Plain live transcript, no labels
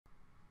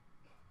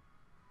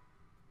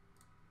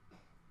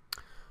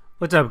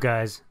What's up,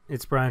 guys?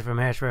 It's Brian from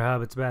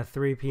Hashwarehub. It's about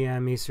 3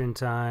 p.m. Eastern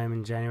Time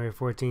in January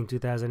 14,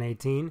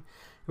 2018.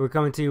 We're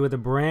coming to you with a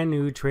brand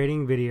new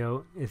trading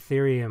video.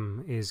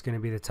 Ethereum is going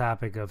to be the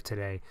topic of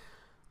today.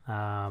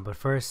 But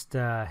first,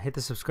 hit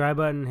the subscribe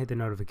button, hit the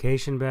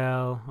notification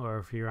bell, or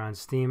if you're on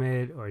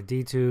Steemit or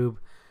DTube,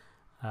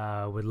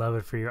 would love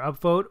it for your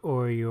upvote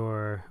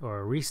or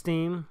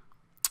resteam.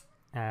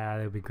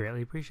 That would be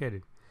greatly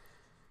appreciated.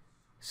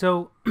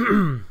 So,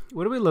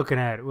 what are we looking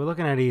at? We're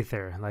looking at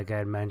Ether, like I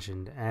had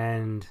mentioned,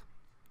 and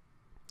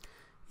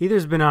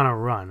Ether's been on a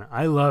run.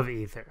 I love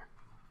Ether.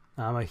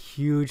 I'm a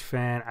huge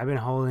fan. I've been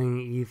holding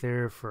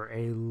Ether for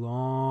a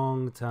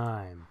long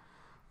time.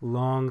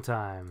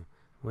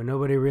 When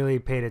nobody really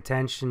paid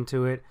attention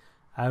to it,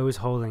 I was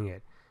holding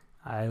it.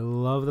 I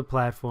love the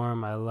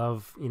platform. I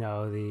love,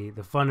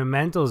 the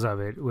fundamentals of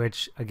it,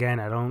 which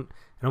again, I don't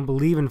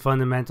believe in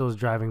fundamentals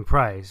driving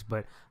price,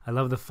 but I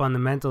love the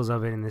fundamentals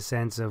of it in the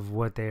sense of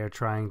what they are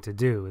trying to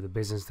do, the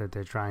business that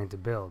they're trying to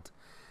build.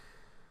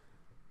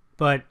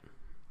 But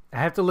I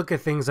have to look at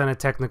things on a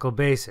technical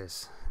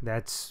basis.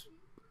 That's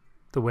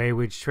the way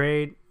we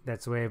trade.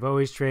 That's the way I've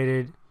always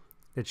traded.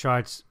 The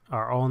charts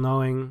are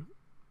all-knowing.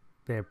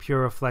 They're a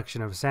pure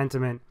reflection of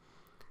sentiment.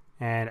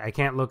 And I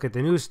can't look at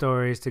the news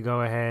stories to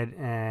go ahead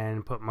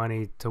and put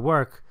money to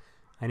work.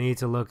 I need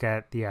to look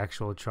at the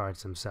actual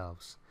charts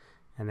themselves.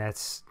 And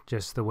that's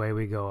just the way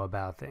we go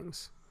about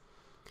things.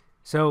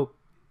 So,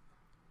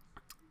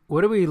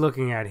 what are we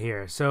looking at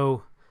here?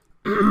 So,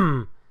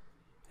 I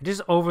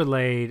just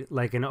overlaid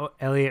like an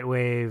Elliott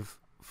wave,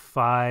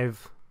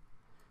 five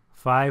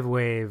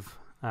wave,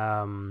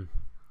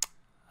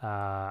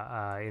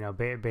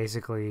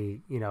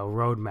 basically,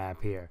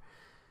 roadmap here.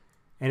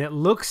 And it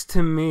looks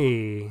to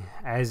me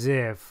as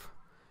if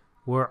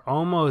we're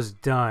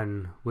almost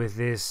done with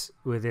this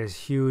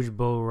huge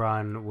bull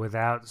run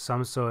without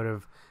some sort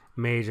of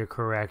major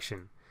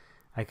correction.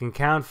 I can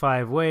count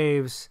 5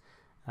 waves.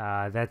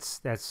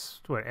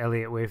 That's what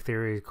Elliott wave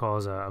theory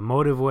calls a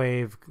motive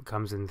wave.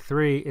 Comes in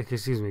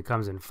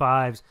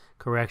 5s.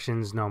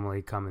 Corrections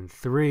normally come in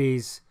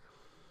 3s,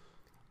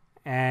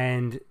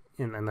 and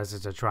unless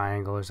it's a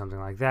triangle or something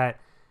like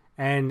that.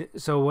 And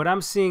so what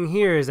I'm seeing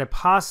here is that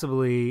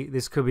possibly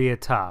this could be a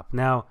top.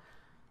 Now,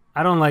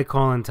 I don't like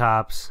calling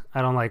tops.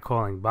 I don't like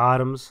calling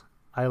bottoms.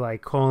 I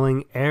like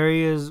calling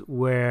areas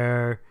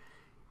where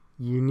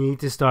you need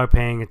to start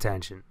paying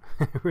attention.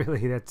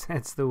 Really,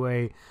 that's the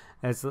way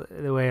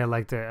I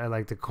like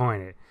to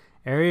coin it.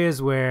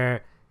 Areas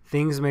where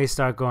things may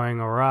start going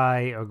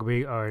awry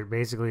or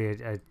basically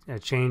a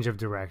change of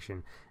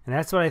direction. And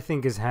that's what I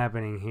think is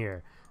happening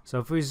here. So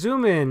if we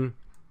zoom in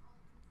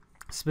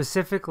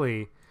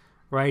specifically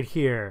right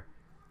here,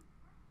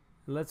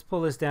 let's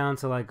pull this down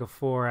to like a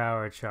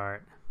 4-hour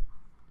chart.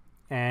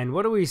 And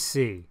what do we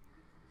see?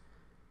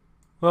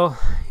 Well,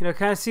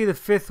 kind of see the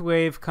 5th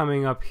wave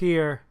coming up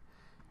here,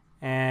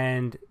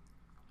 and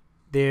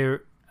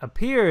there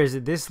appears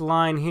that this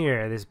line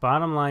here, this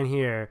bottom line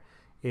here,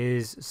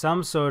 is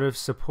some sort of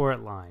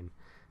support line,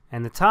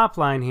 and the top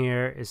line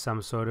here is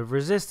some sort of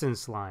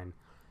resistance line.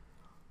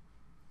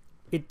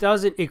 It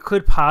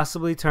could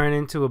possibly turn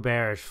into a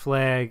bearish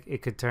flag.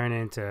 It could turn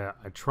into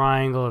a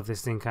triangle if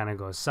this thing kind of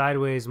goes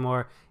sideways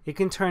more. It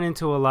can turn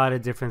into a lot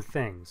of different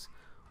things.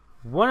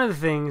 One of the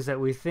things that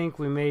we think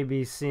we may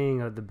be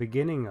seeing at the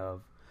beginning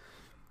of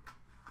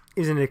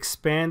is an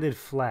expanded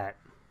flat.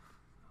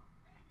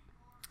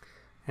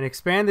 An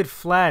expanded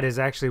flat is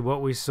actually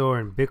what we saw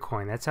in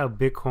Bitcoin. That's how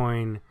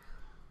Bitcoin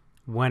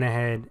went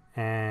ahead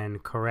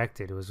and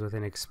corrected. It was with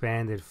an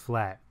expanded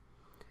flat.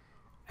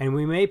 And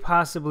we may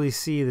possibly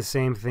see the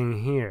same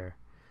thing here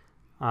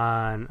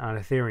on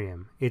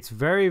Ethereum. It's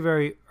very,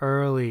 very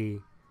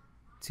early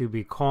to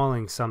be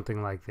calling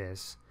something like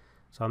this.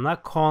 So I'm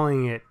not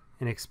calling it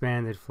an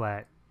expanded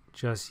flat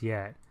just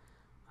yet.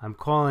 I'm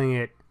calling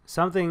it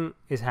something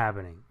is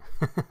happening.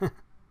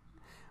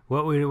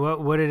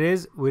 What it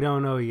is, we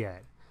don't know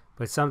yet.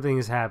 But something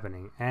is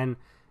happening. And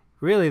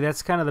really,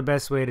 that's kind of the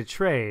best way to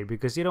trade,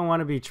 because you don't want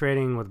to be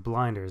trading with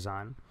blinders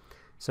on.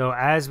 So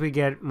as we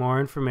get more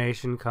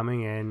information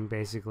coming in,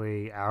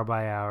 basically hour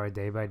by hour,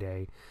 day by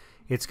day,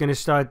 it's going to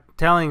start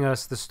telling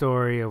us the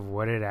story of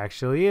what it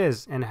actually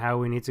is and how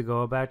we need to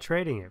go about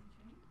trading it.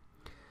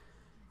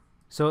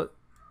 So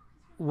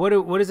what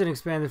does an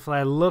expanded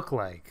flat look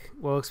like?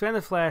 Well,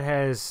 expanded flat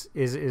is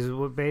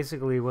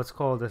basically what's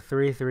called a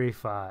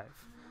 3-3-5.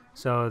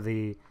 So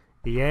the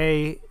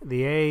A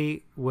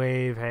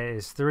wave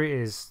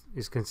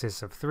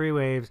consists of 3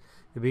 waves.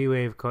 The B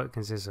wave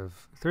consists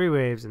of 3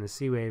 waves, and the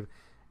C wave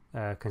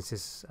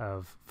consists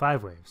of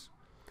 5 waves.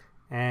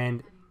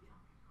 And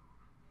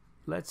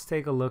let's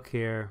take a look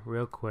here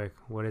real quick.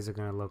 What is it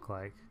going to look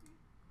like?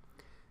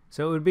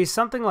 So it would be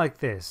something like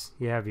this.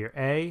 You have your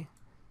A,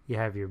 you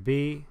have your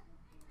B,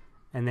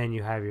 and then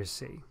you have your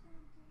C.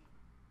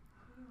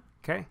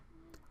 Okay?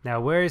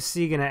 Now, where is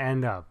C going to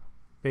end up?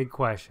 Big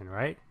question,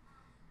 right?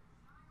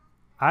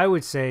 I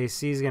would say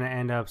C is going to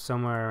end up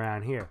somewhere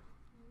around here.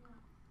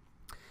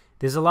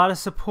 There's a lot of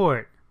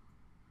support.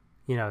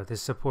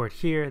 There's support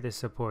here, there's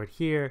support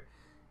here,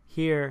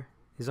 here,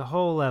 is a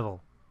whole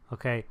level.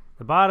 Okay,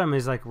 the bottom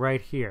is like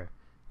right here.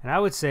 And I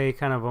would say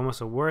kind of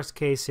almost a worst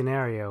case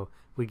scenario,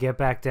 we get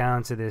back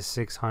down to this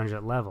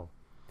 600 level.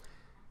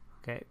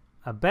 Okay,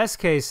 a best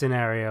case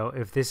scenario,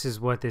 if this is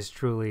what this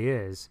truly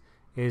is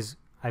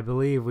I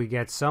believe we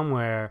get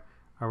somewhere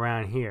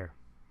around here.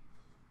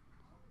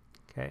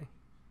 Okay,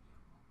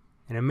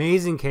 an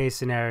amazing case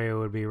scenario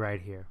would be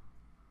right here,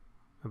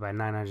 about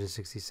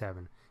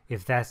 967,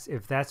 if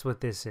that's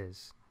what this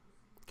is.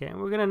 Okay, and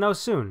we're gonna know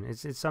soon.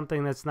 It's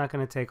something that's not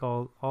gonna take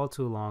all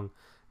too long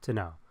to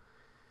know.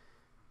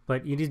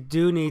 But you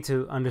do need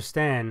to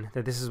understand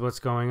that this is what's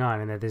going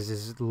on, and that there's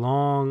this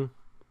long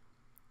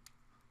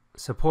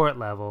support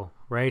level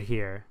right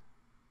here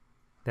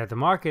that the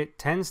market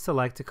tends to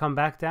like to come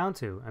back down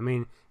to. I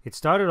mean, it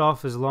started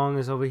off as long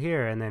as over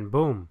here, and then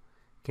boom,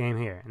 came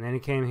here, and then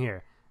it came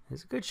here.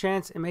 There's a good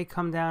chance it may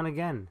come down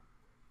again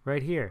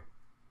right here.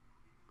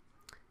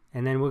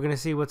 And then we're going to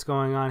see what's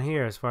going on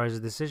here as far as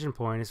the decision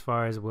point, as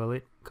far as will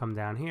it come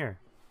down here,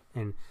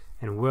 and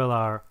will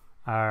our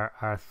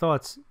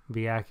thoughts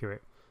be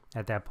accurate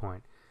at that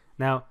point.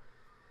 Now,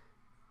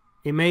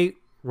 it may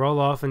roll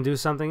off and do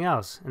something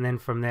else, and then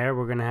from there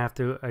we're going to have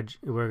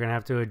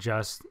to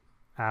adjust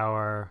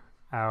our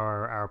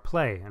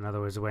play. In other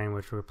words, the way in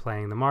which we're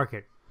playing the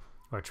market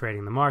or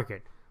trading the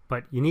market.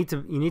 But you need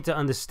to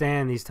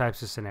understand these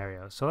types of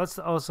scenarios. So let's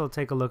also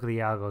take a look at the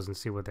algos and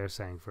see what they're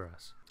saying for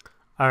us.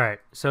 All right,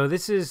 so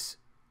this is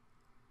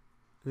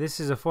a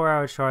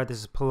 4-hour chart. This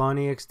is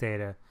Poloniex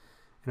data,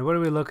 and what are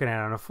we looking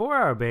at on a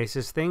 4-hour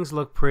basis? Things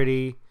look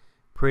pretty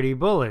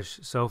bullish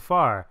so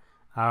far.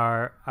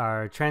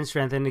 Our trend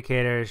strength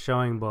indicator is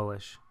showing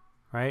bullish,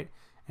 right?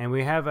 And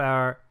we have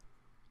our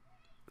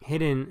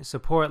hidden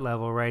support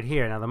level right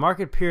here. Now the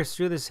market pierced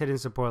through this hidden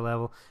support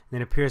level, and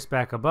then it pierced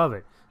back above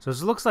it. So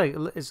it looks like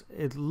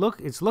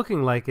it's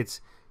looking like it's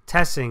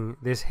testing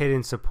this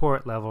hidden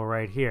support level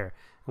right here.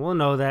 And we'll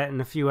know that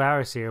in a few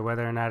hours here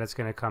whether or not it's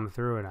going to come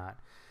through or not.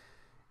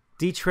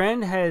 The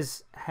trend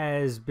has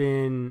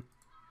been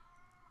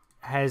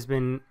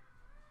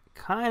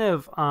kind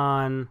of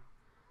on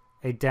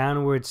a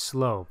downward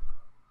slope,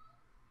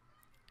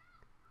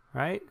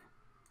 right?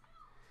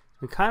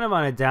 We're kind of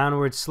on a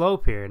downward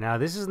slope here. Now,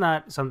 this is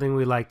not something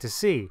we like to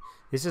see.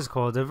 This is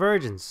called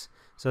divergence.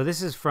 So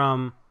this is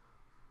from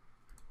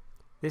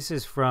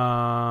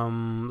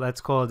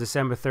let's call it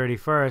December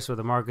 31st, where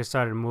the market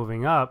started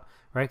moving up,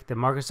 right? The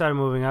market started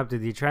moving up.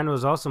 The trend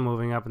was also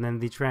moving up, and then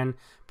the trend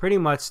pretty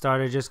much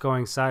started just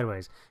going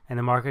sideways, and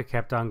the market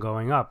kept on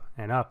going up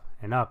and up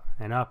and up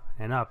and up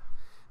and up.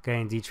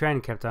 Okay, and the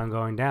trend kept on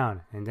going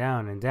down and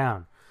down and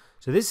down.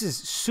 So this is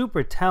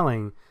super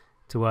telling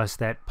to us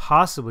that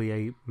possibly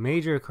a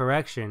major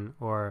correction,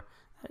 or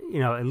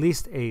at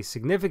least a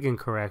significant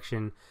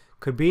correction,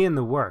 could be in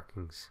the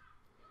workings.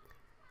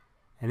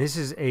 And this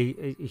is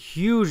a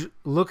huge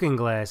looking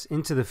glass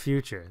into the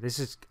future. This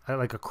is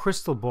like a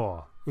crystal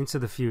ball into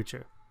the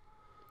future.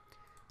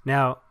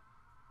 Now,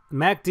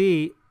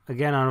 MACD,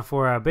 again on a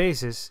 4-hour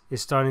basis,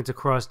 is starting to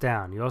cross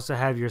down. You also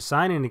have your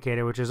sign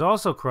indicator, which is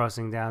also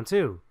crossing down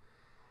too.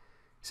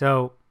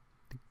 So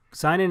the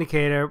sign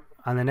indicator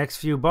on the next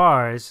few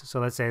bars,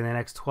 so let's say the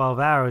next 12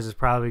 hours, is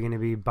probably going to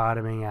be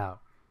bottoming out,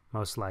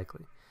 most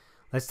likely.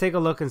 Let's take a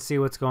look and see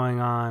what's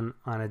going on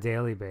a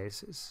daily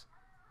basis.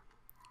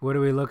 What are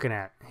we looking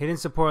at? Hidden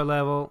support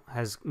level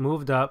has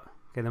moved up.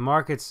 Okay, the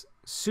market's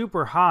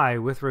super high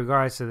with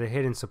regards to the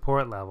hidden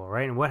support level,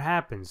 right? And what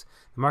happens?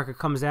 The market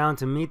comes down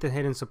to meet the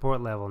hidden support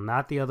level,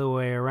 not the other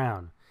way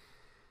around.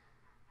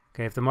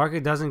 Okay, if the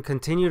market doesn't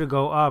continue to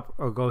go up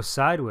or go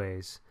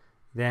sideways,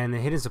 then the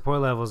hidden support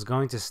level is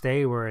going to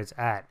stay where it's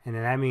at. And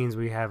then that means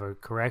we have a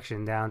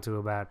correction down to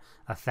about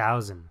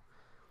 1,000,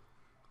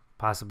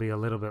 possibly a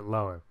little bit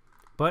lower.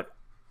 But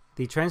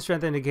the trend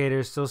strength indicator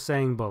is still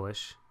saying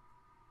bullish.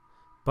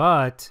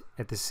 But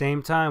at the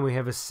same time, we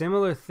have a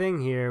similar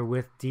thing here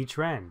with the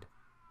trend.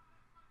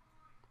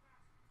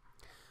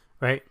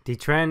 Right? The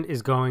trend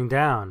is going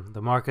down.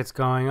 The market's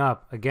going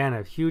up. Again,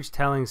 a huge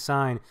telling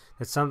sign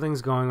that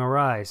something's going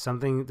awry.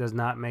 Something does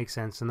not make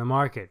sense in the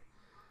market.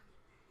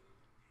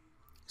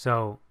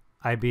 So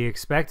I'd be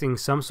expecting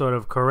some sort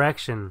of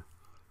correction,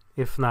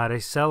 if not a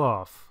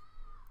sell-off.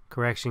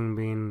 Correction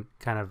being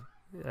kind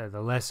of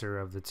the lesser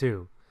of the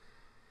two.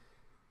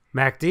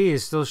 MACD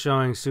is still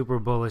showing super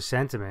bullish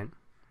sentiment,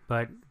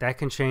 but that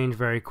can change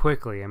very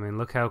quickly. I mean,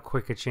 look how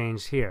quick it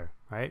changed here,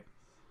 right?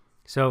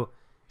 So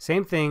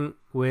same thing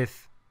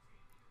with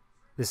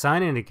the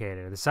sign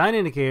indicator. The sign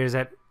indicator is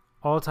at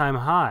all-time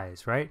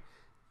highs, right?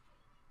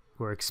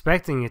 We're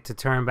expecting it to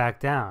turn back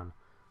down.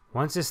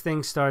 Once this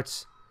thing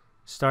starts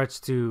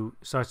to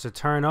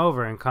turn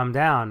over and come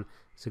down,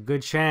 it's a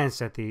good chance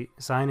that the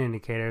sign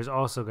indicator is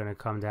also going to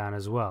come down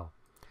as well.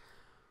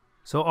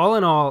 So all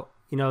in all,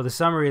 the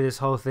summary of this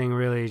whole thing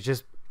really is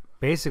just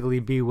basically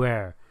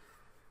beware.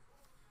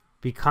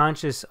 Be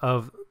conscious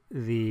of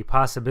the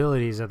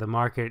possibilities of the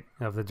market,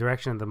 of the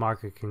direction the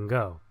market can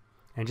go,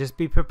 and just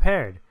be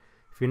prepared.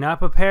 If you're not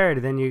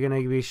prepared, then you're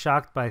going to be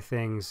shocked by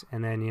things,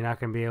 and then you're not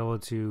going to be able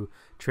to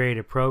trade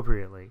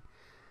appropriately.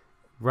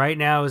 right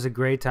now is a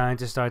great time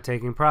to start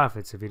taking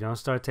profits. If you don't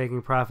start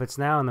taking profits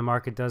now and the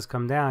market does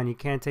come down, you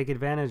can't take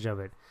advantage of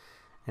it.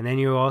 And then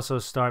you also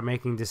start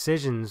making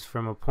decisions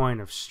from a point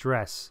of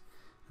stress,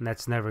 and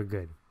that's never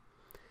good.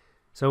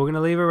 So we're going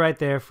to leave it right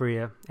there for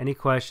you. Any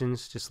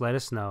questions, just let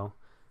us know.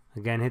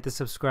 Again, hit the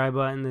subscribe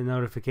button, the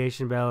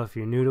notification bell if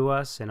you're new to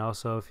us, and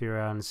also if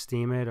you're on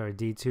Steemit or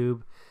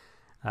DTube.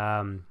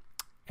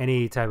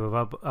 Any type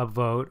of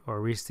upvote or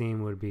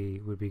resteam would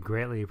be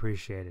greatly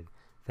appreciated.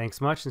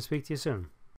 Thanks much, and speak to you soon.